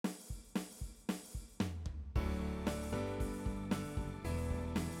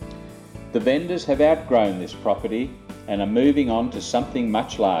The vendors have outgrown this property and are moving on to something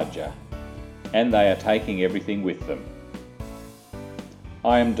much larger, and they are taking everything with them.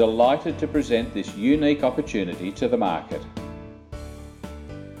 I am delighted to present this unique opportunity to the market.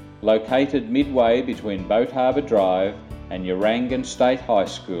 Located midway between Boat Harbour Drive and Urangan State High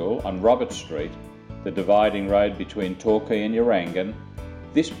School on Robert Street, the dividing road between Torquay and Urangan,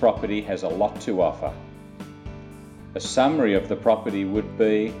 this property has a lot to offer. A summary of the property would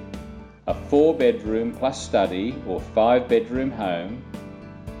be a 4-bedroom plus study or 5-bedroom home,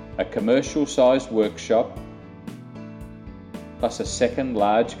 a commercial sized workshop, plus a second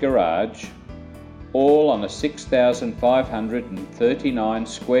large garage, all on a 6,539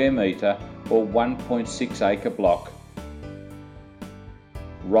 square metre or 1.6 acre block,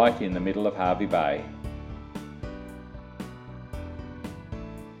 right in the middle of Hervey Bay.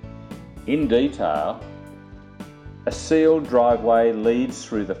 In detail, a sealed driveway leads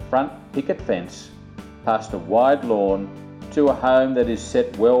through the front picket fence past a wide lawn to a home that is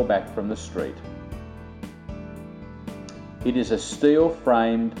set well back from the street. It is a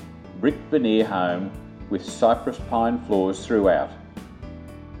steel-framed brick veneer home with cypress pine floors throughout.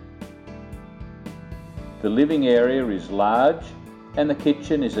 The living area is large and the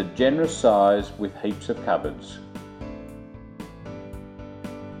kitchen is a generous size with heaps of cupboards.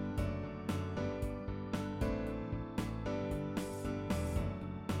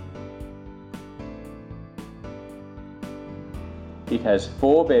 It has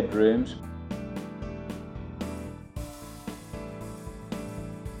 4 bedrooms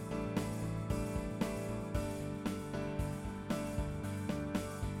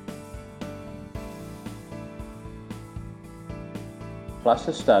plus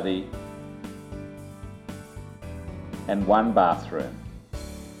a study and 1 bathroom,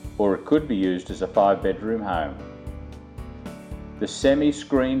 or it could be used as a 5-bedroom home. The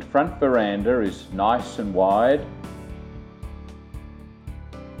semi-screened front veranda is nice and wide,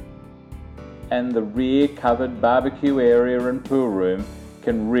 and the rear covered barbecue area and pool room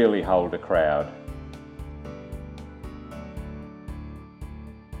can really hold a crowd.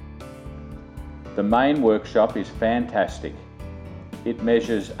 The main workshop is fantastic. It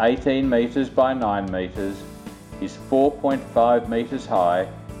measures 18 metres by 9 metres, is 4.5 metres high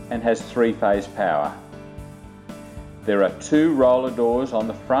and has 3-phase power. There are 2 roller doors on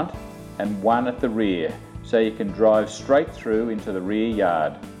the front and 1 at the rear, so you can drive straight through into the rear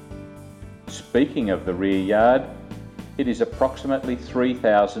yard. Speaking of the rear yard, it is approximately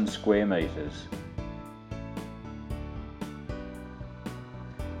 3,000 square metres.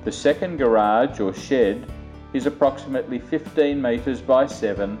 The second garage or shed is approximately 15 metres by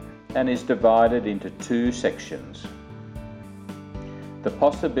 7 and is divided into 2 sections. The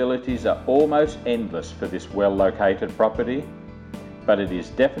possibilities are almost endless for this well-located property, but it is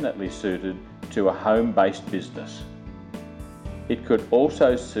definitely suited to a home-based business. It could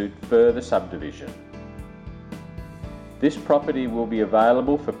also suit further subdivision. This property will be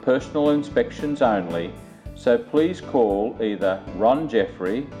available for personal inspections only, so please call either Ron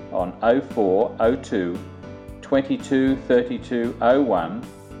Jeffrey on 0402 22 32 01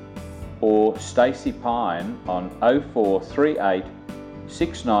 or Stacey Pine on 0438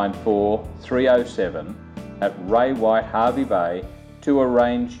 694 307 at Ray White Hervey Bay to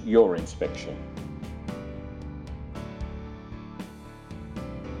arrange your inspection.